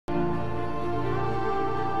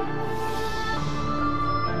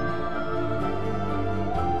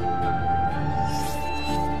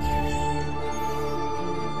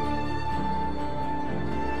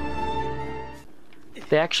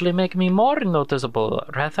They actually make me more noticeable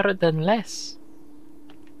rather than less.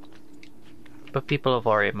 But people have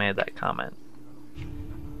already made that comment.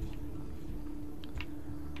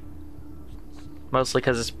 Mostly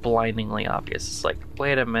because it's blindingly obvious. It's like,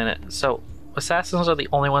 wait a minute. So, assassins are the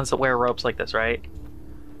only ones that wear robes like this, right?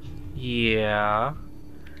 Yeah.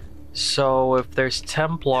 So, if there's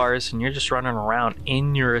Templars and you're just running around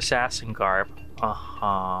in your assassin garb,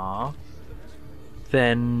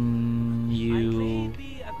 then you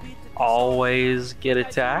always get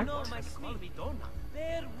attacked?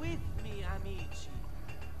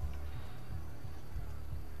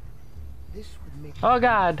 Oh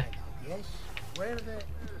god!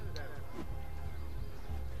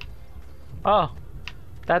 Oh,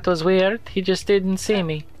 that was weird. He just didn't see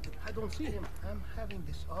me. I don't see him. I'm having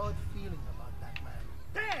this odd feeling about that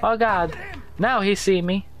man. Oh god, now he see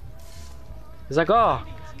me. He's like, oh,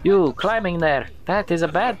 you climbing there. That is a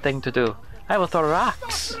bad thing to do. I will throw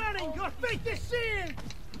rocks. Stop running! Your fate is sealed!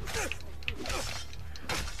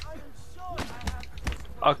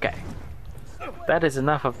 Okay, that is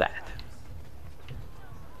enough of that.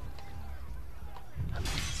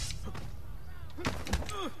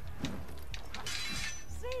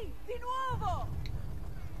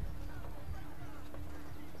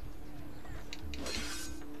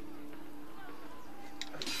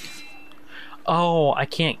 Oh, I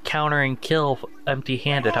can't counter and kill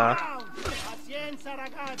empty-handed, huh?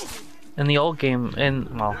 In the old game, in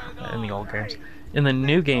the old games. In the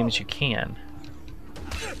new games, you can.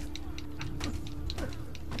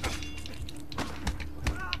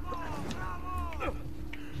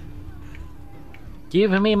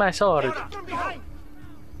 Give me my sword.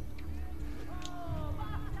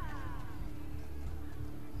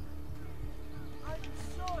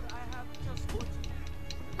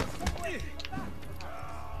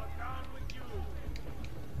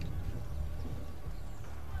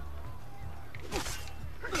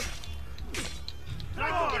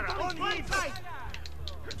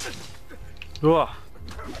 Ugh.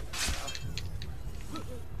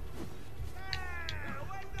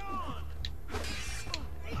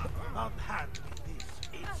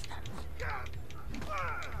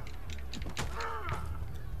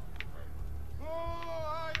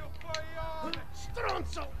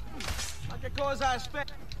 Stronzo! Ma che cosa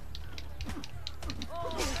aspetta?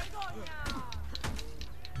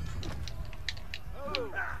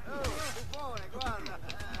 Buffone, guarda!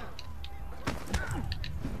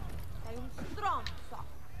 Sei un stronzo!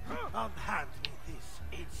 Unhand me this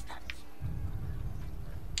instant!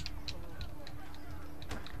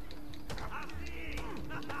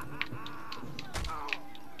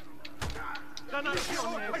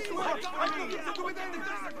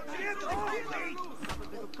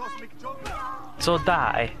 So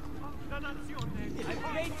die. Has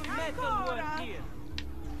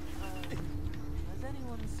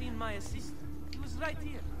anyone seen my assistant? He was right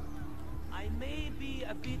here. I may be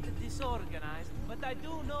a bit disorganized, but I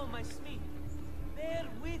do know my Smith. Bear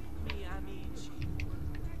with me, amici.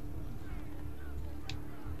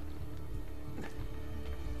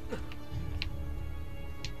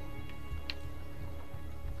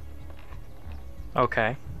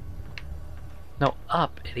 Okay. No,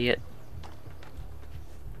 up, idiot.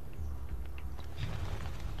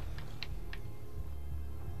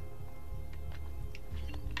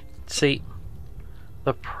 See,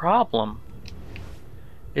 the problem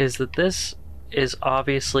is that this is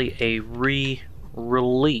obviously a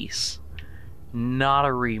re-release, not a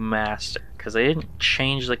remaster, because they didn't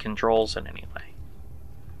change the controls in any way.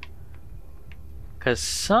 Because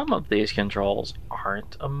some of these controls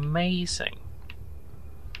aren't amazing.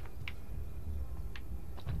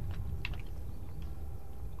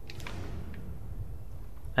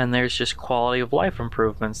 And there's just quality of life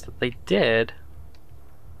improvements that they did.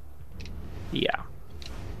 Yeah.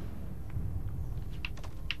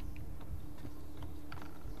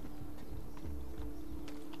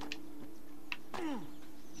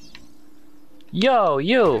 Yo,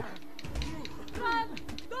 you! Run!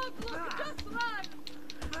 Don't look, just run!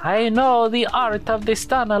 I know the art of the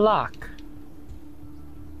stunner lock.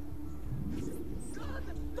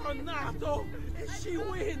 Donato! She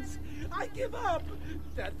wins! I give up!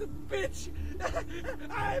 That bitch!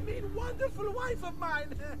 I mean, wonderful wife of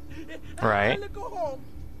mine! Right. I'll go home!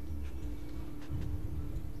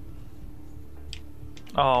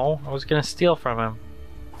 Oh, I was gonna steal from him.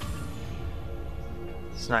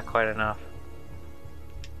 It's not quite enough.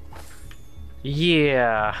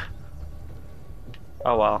 Yeah.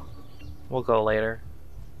 Oh well. We'll go later.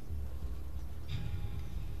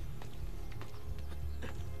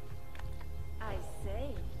 I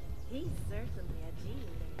say, he's certainly a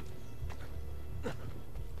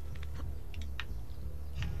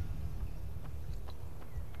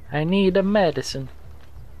I need a medicine.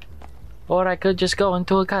 Or I could just go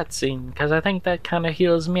into a cutscene, because I think that kind of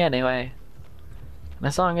heals me anyway. And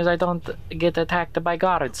as long as I don't get attacked by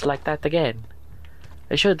guards like that again,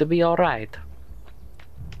 I should be alright.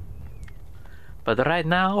 But right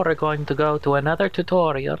now, we're going to go to another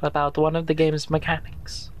tutorial about one of the game's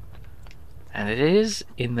mechanics. And it is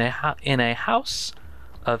in a house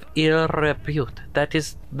of ill repute. That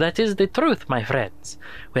is the truth, my friends.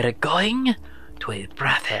 We're going to a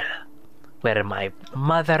brothel where my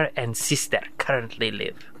mother and sister currently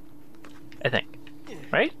live. I think.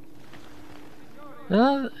 Right?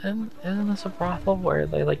 Isn't this a brothel where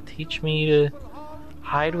they like teach me to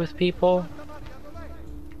hide with people?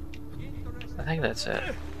 I think that's it.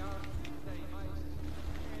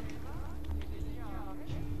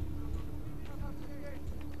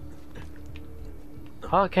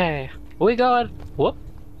 Okay, we got. Whoop.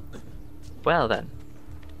 Well then.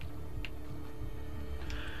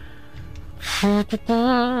 And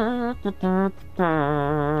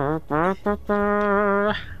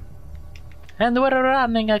we're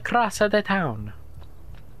running across the town.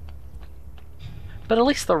 But at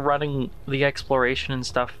least the exploration and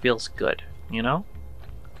stuff feels good, you know?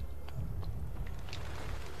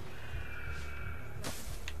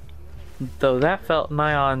 Though that felt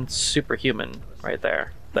nigh on superhuman right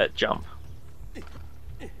there, that jump.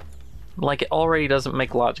 Like, it already doesn't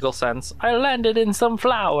make logical sense. I landed in some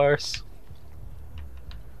flowers!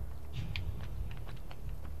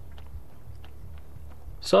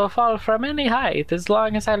 So fall from any height, as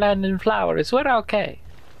long as I land in flowers, we're okay.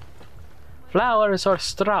 Flowers or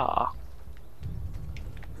straw.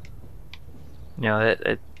 You know,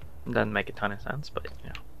 it doesn't make a ton of sense, but, you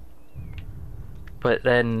know. But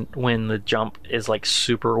then when the jump is like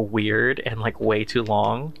super weird and like way too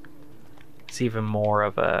long, it's even more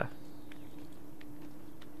of a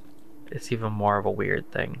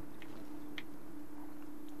weird thing.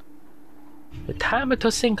 The time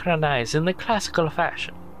to synchronize in the classical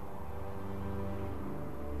fashion.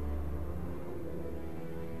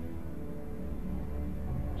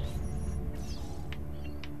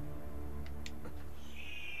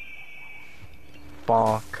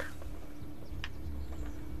 Bonk.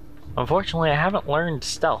 Unfortunately, I haven't learned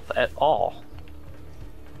stealth at all.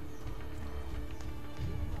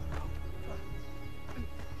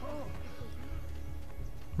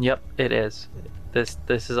 Yep, it is. This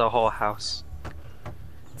is a whole house.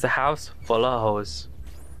 It's a house full of hoes.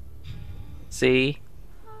 See?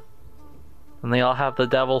 And they all have the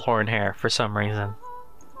devil horn hair for some reason.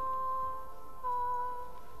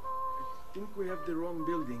 I think we have the wrong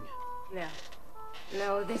building.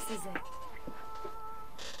 No, this is it.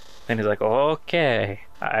 And he's like, okay,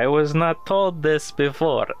 I was not told this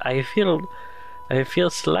before. I feel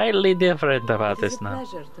slightly different about this now. It is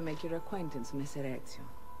a pleasure to make your acquaintance, Messer Ezio.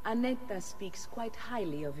 Annetta speaks quite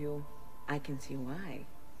highly of you. I can see why.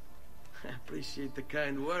 I appreciate the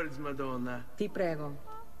kind words, Madonna. Ti prego,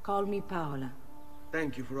 call me Paola.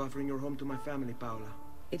 Thank you for offering your home to my family, Paola.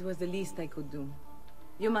 It was the least I could do.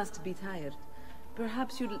 You must be tired.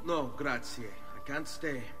 Perhaps you'd... No, grazie. I can't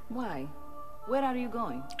stay. Why? Where are you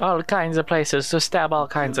going? All kinds of places to stab all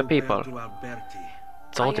kinds of people.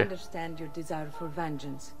 Told I you. understand your desire for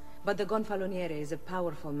vengeance, but the Gonfaloniere is a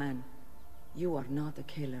powerful man. You are not a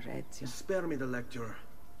killer, Ezio. Spare me the lecture.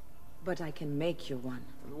 But I can make you one.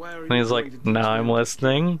 And why are And he's going like, to teach now me I'm how to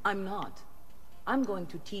listening. I'm not. I'm going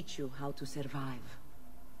to teach you how to survive.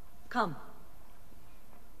 Come.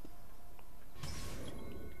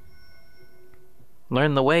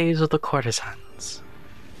 Learn the ways of the courtesans.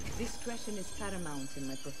 Discretion is paramount in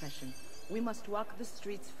my profession. We must walk the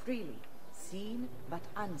streets freely, seen but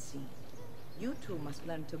unseen. You too must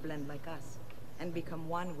learn to blend like us, and become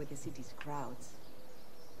one with the city's crowds.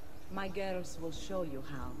 My girls will show you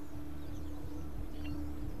how.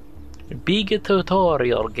 Big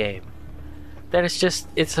tutorial game. There's just,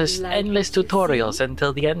 it's just Like endless what you tutorials see?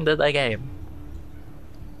 until the end of the game.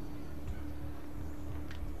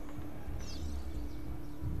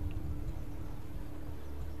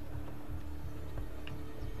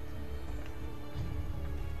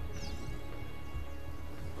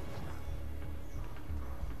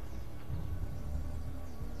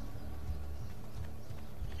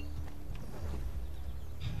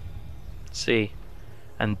 See,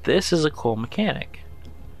 and this is a cool mechanic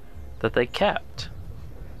that they kept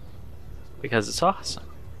because it's awesome.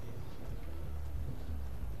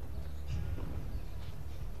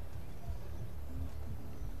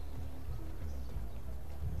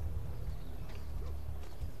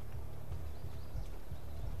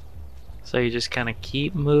 So you just kind of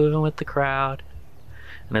keep moving with the crowd,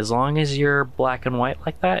 and as long as you're black and white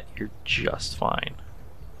like that, you're just fine.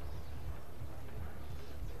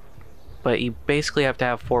 but you basically have to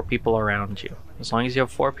have 4 people around you. As long as you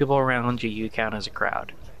have 4 people around you, you count as a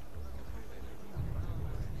crowd.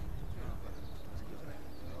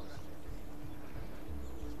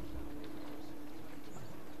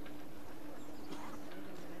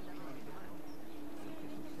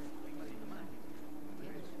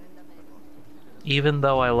 Even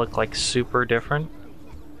though I look like super different,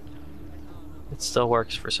 it still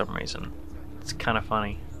works for some reason. It's kind of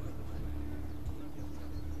funny.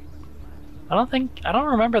 I don't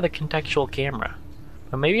remember the contextual camera,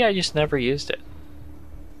 but maybe I just never used it.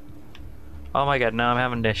 Oh my god, now I'm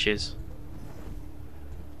having issues.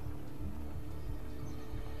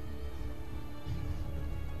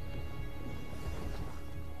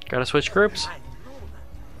 Gotta switch groups.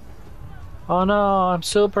 Oh no, I'm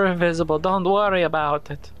super invisible. Don't worry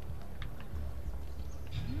about it.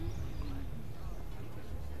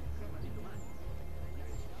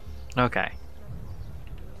 Okay.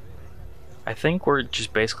 I think we're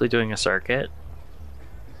just basically doing a circuit.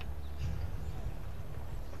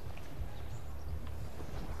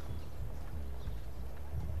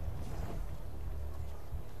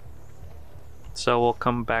 So we'll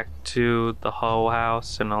come back to the whole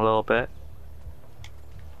house in a little bit.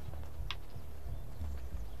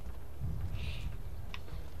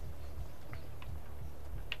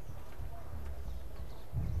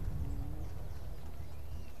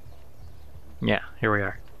 Yeah, here we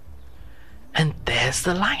are. And there's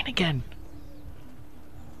the line again.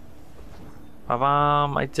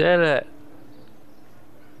 I did it.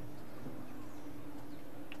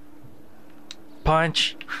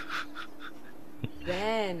 Punch.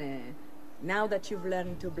 Bene. Now that you've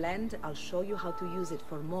learned to blend, I'll show you how to use it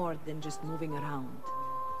for more than just moving around.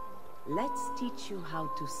 Let's teach you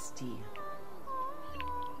how to steal.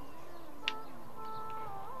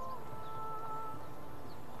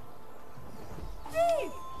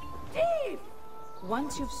 Thief! Thief!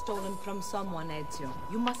 Once you've stolen from someone, Ezio,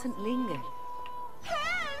 you mustn't linger.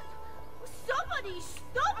 Help! Somebody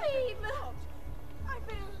stop him! I've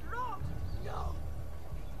been robbed. No.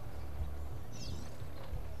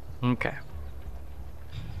 Okay.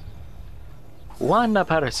 One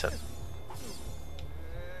person.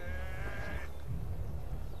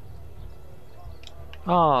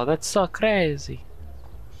 Oh, that's so crazy.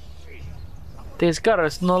 These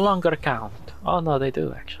girls no longer count. Oh no, they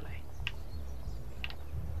do actually.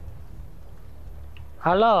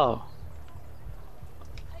 Hello.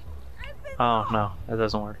 Oh no, that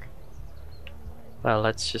doesn't work. Well,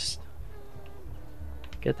 let's just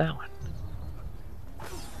get that one.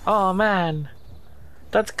 Oh man,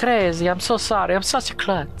 that's crazy. I'm so sorry. I'm such a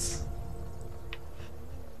klutz.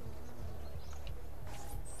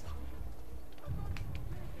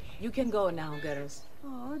 You can go now, girls.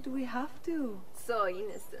 Oh, do we have to? So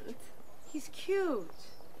innocent. He's cute.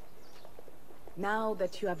 Now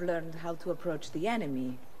that you have learned how to approach the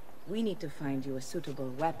enemy, we need to find you a suitable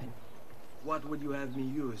weapon. What would you have me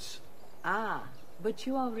use? Ah, but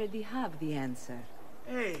you already have the answer.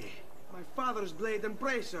 Hey, my father's blade and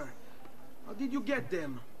bracer. How did you get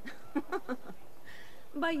them?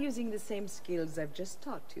 By using the same skills I've just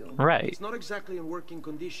taught you. Right. It's not exactly in working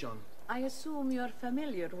condition. I assume you're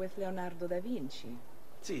familiar with Leonardo da Vinci.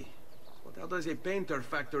 See, but how does a painter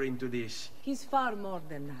factor into this? He's far more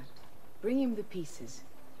than that. Bring him the pieces.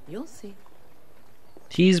 You'll see.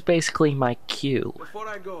 He's basically my cue. Before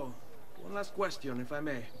I go, one last question, if I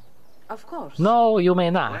may. Of course. No, you may Why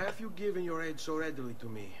not. have you given your aid so readily to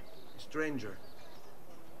me, a stranger?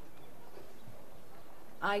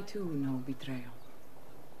 I too know betrayal.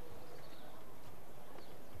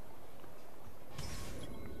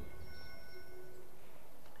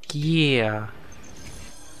 Yeah.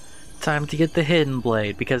 Time to get the hidden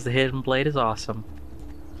blade, because the hidden blade is awesome.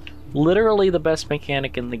 Literally the best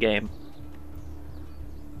mechanic in the game.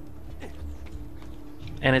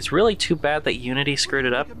 And it's really too bad that Unity screwed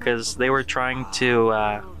it up, because they were trying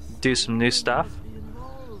to do some new stuff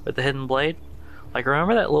with the hidden blade. Like,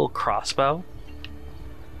 remember that little crossbow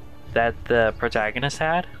that the protagonist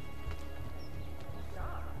had?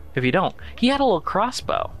 If you don't, he had a little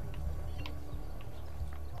crossbow.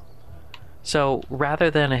 So rather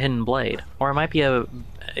than a hidden blade, or it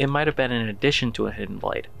might have been in addition to a hidden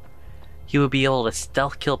blade, he would be able to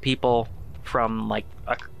stealth kill people from like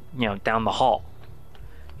down the hall.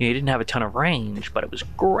 He didn't have a ton of range, but it was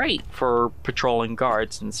great for patrolling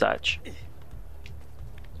guards and such.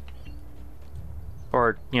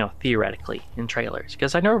 Or theoretically in trailers,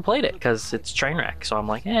 because I never played it because it's Trainwreck, so I'm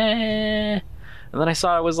like, eh. And then I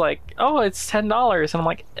saw it was like, oh, it's $10, and I'm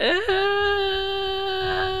like,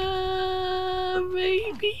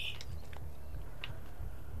 maybe.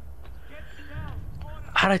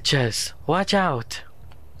 Archers, watch out!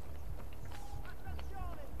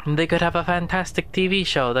 They could have a fantastic TV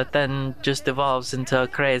show that then just evolves into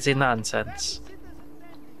crazy nonsense.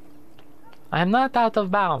 I am not out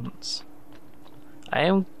of bounds.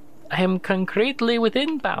 I am concretely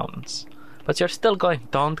within bounds. But you're still going.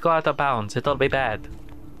 Don't go out of bounds. It'll be bad.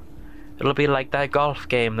 It'll be like that golf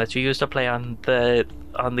game that you used to play on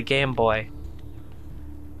the Game Boy.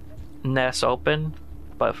 NES Open,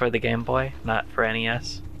 but for the Game Boy, not for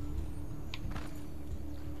NES.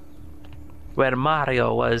 Where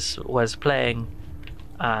Mario was playing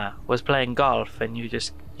golf, and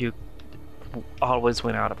you always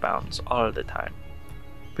went out of bounds all the time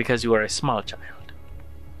because you were a small child.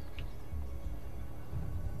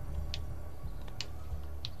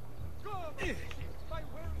 My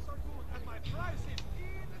wares are good and my price is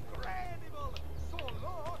incredible. So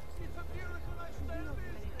low, it's a miracle I stay in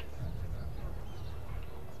business.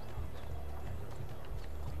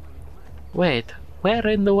 Wait, where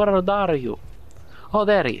in the world are you? Oh,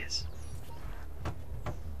 there he is.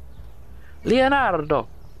 Leonardo!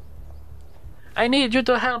 I need you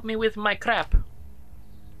to help me with my crap.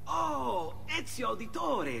 Oh, Ezio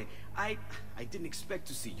Auditore! I didn't expect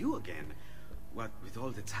to see you again. What with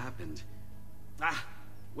all that's happened. Ah,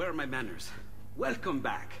 where are my manners? Welcome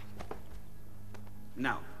back.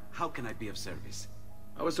 Now, how can I be of service?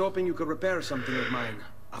 I was hoping you could repair something of mine.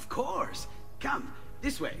 Of course! Come,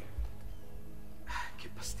 this way. Che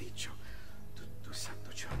pasticcio. Tutto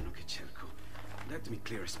santo giorno che cerco. Let me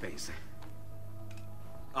clear a space.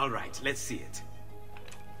 All right, let's see it.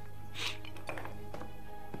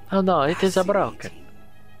 Oh no, it is a broken. Fascinating.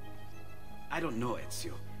 I don't know,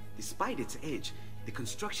 Ezio. Despite its age, the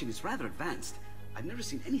construction is rather advanced. I've never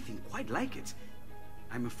seen anything quite like it.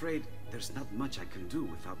 I'm afraid there's not much I can do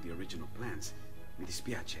without the original plans. Mi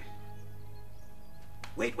dispiace.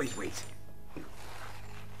 Wait.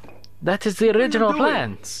 That is the original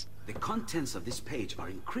plans. The contents of this page are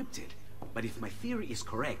encrypted, but if my theory is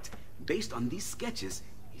correct, based on these sketches,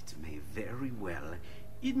 it may very well...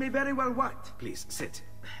 It may very well what? Please, sit.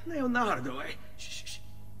 Leonardo, eh? Shh.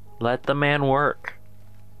 Let the man work.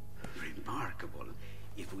 Remarkable.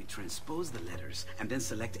 If we transpose the letters and then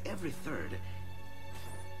select every third...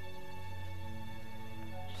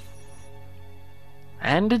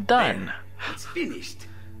 And done. There, it's finished.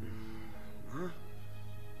 Huh?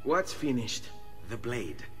 What's finished? The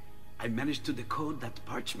blade. I managed to decode that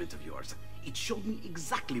parchment of yours. It showed me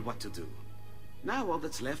exactly what to do. Now all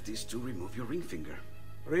that's left is to remove your ring finger.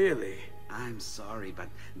 Really? I'm sorry, but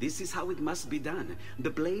this is how it must be done. The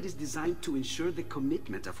blade is designed to ensure the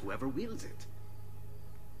commitment of whoever wields it.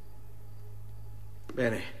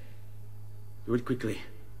 Bene. Do it quickly.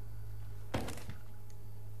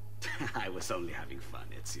 I was only having fun,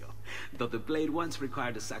 Ezio. Though the blade once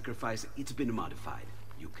required a sacrifice, it's been modified.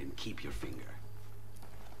 You can keep your finger.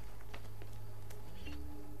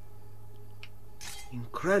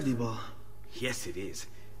 Incredible. Yes, it is.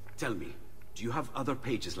 Tell me, do you have other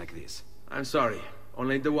pages like this? I'm sorry.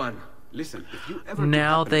 Only the one. Listen, if you ever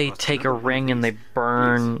Now they take a ring and they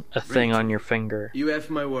burn a thing on your finger. You have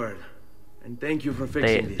my word. And thank you for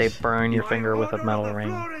fixing They this. burn your finger with a metal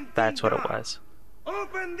ring. That's what it was.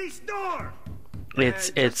 Open this door!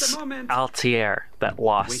 It's just a moment. Altier that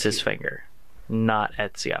lost Wait his here. finger, not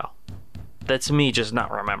Ezio. That's me just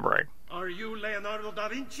not remembering. Are you Leonardo da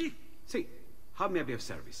Vinci? See, how may I be of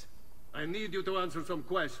service? I need you to answer some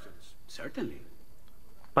questions. Certainly.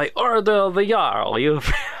 By order of the Jarl, you.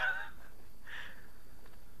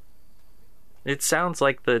 It sounds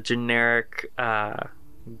like the generic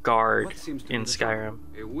guard What seems to be in the Skyrim.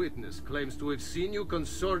 A witness claims to have seen you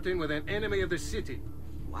consorting with an enemy of the city.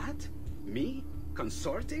 What? Me?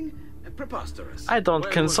 Consorting? Preposterous. I don't When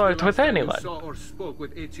was consort the with last time you anyone. saw or spoke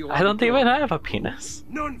with Ezio I don't Auditore? even have a penis.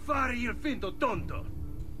 Non fare il finto tonto.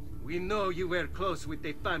 We know you were close with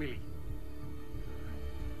the family.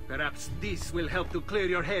 Perhaps this will help to clear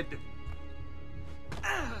your head.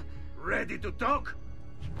 Ready to talk?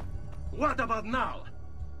 What about now?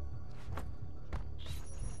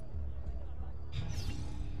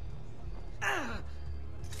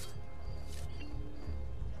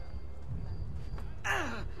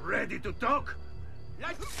 Ready to talk?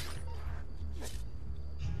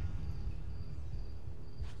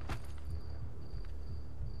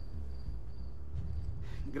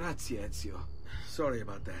 Grazie, Ezio. Sorry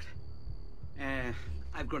about that.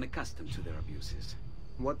 I've grown accustomed to their abuses.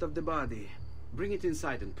 What of the body? Bring it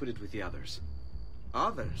inside and put it with the others.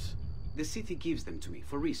 Others? The city gives them to me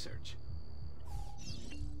for research.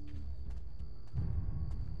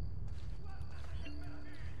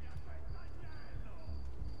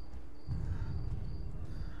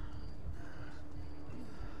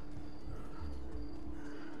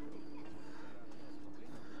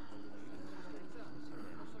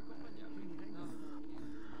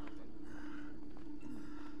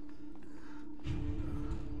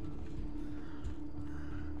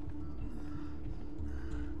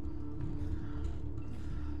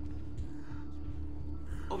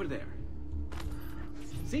 Over there.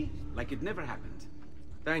 See? Like it never happened.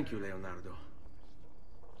 Thank you, Leonardo.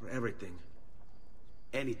 For everything.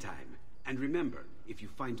 Anytime. And remember, if you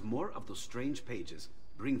find more of those strange pages,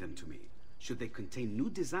 bring them to me. Should they contain new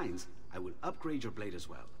designs, I will upgrade your blade as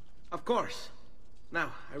well. Of course.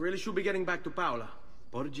 Now, I really should be getting back to Paola.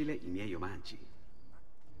 Porgile I miei omaggi.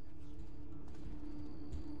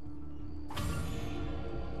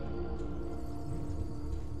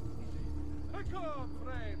 Come,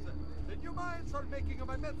 friends. The new mines are making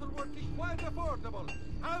my metalworking quite affordable.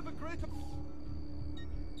 Have a great...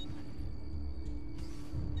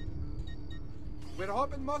 We're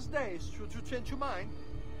open most days. Should you change your mind?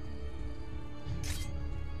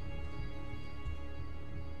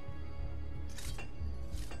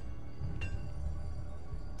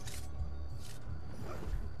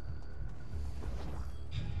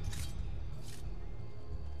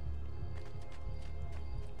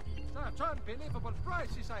 Such unbelievable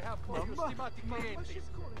prices I have for you, schematic clients.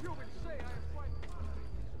 You will say I am quite...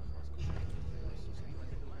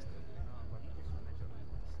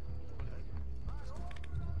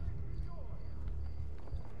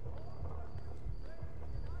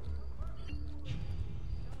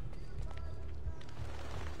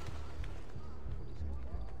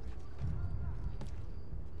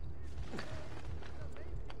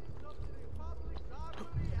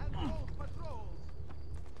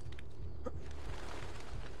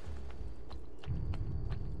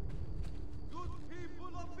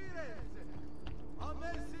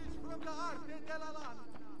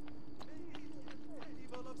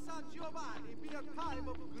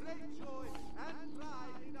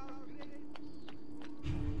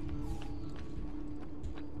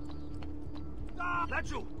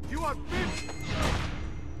 Nacho, you are bitch!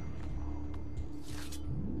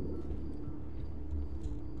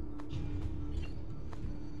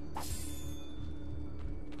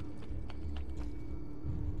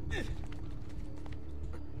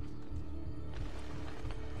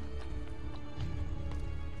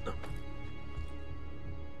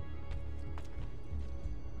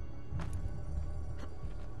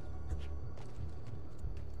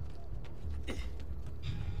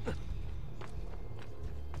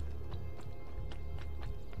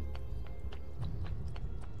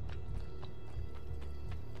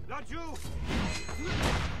 Not you!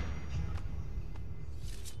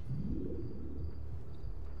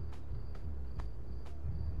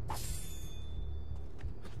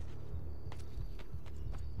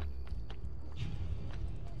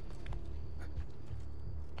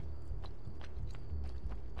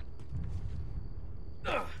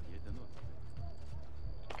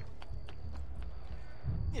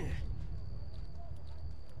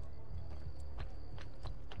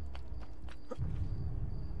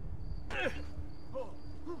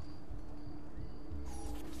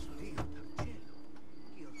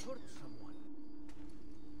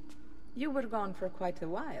 You were gone for quite a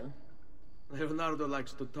while. Leonardo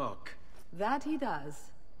likes to talk. That he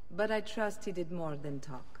does, but I trust he did more than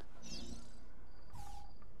talk.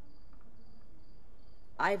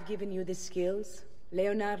 I've given you the skills,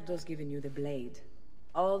 Leonardo's given you the blade.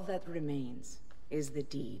 All that remains is the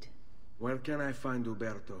deed. Where can I find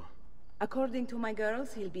Uberto? According to my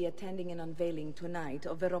girls, he'll be attending an unveiling tonight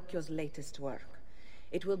of Verrocchio's latest work.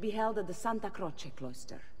 It will be held at the Santa Croce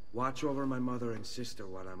cloister. Watch over my mother and sister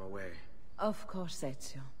while I'm away. Of course,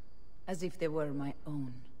 Ezio. As if they were my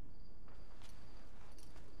own.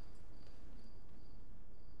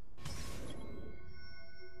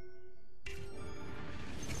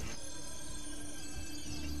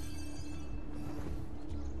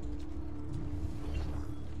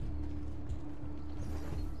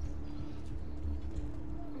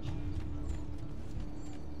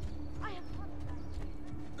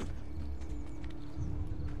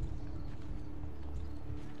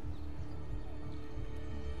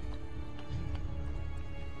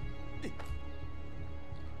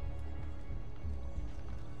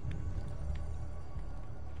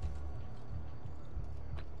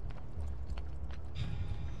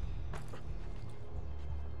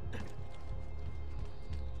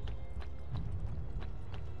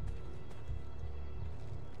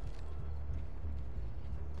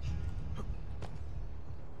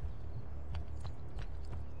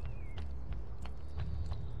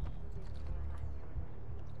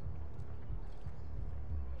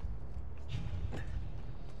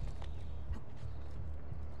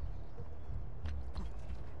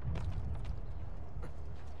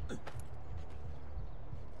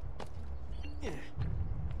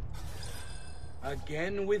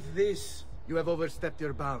 Again with this? You have overstepped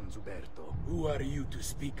your bounds, Uberto. Who are you to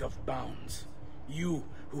speak of bounds? You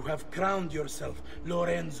who have crowned yourself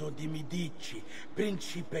Lorenzo di Medici,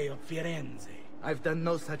 Principe of Firenze. I've done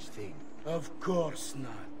no such thing. Of course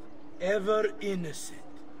not. Ever innocent.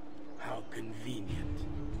 How convenient.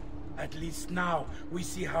 At least now we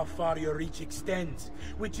see how far your reach extends,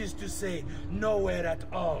 which is to say, nowhere at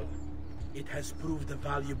all. It has proved a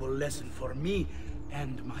valuable lesson for me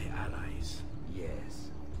and my allies.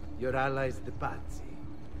 Yes. Your allies, the Pazzi.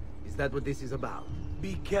 Is that what this is about?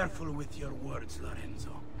 Be careful with your words,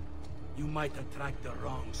 Lorenzo. You might attract the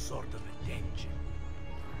wrong sort of attention.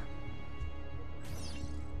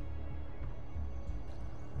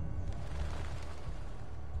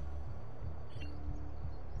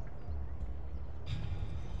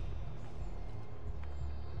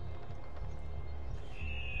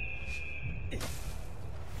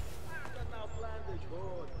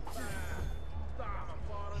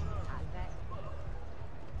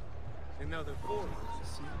 Another four.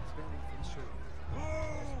 Seems very conservative.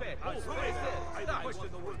 I question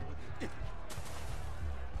the word.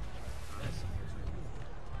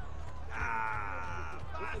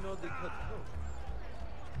 Looking on the cut coat.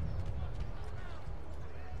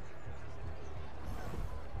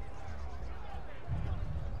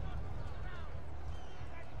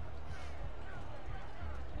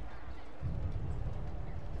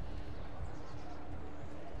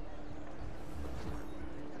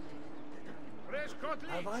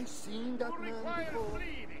 Have I seen that man before? Oh,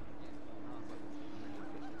 dear.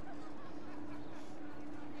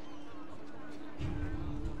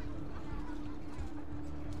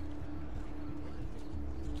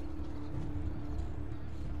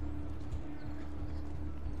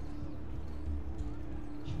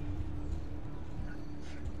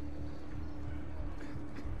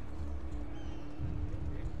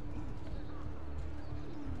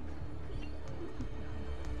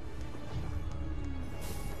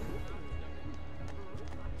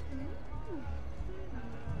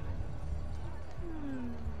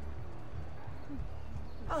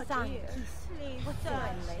 Ciao,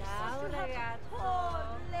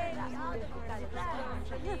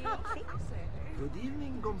 Good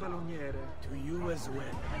evening, Gonfaloniere. To you as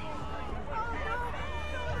well.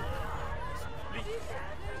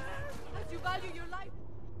 As you value your life.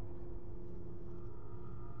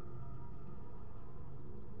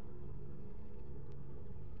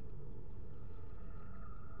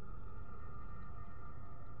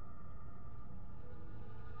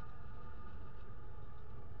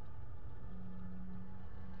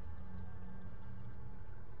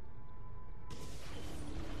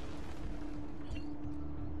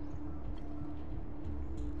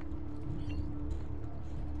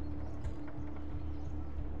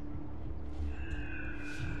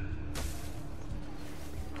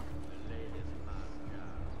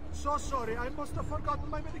 So sorry, I must have forgotten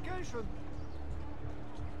my medication.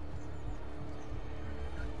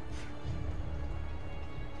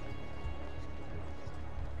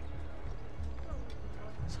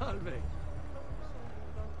 Salve.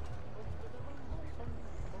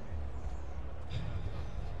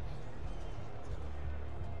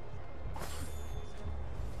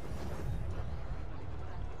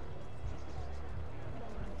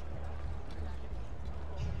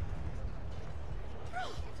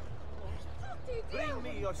 Bring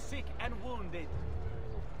me your sick and wounded.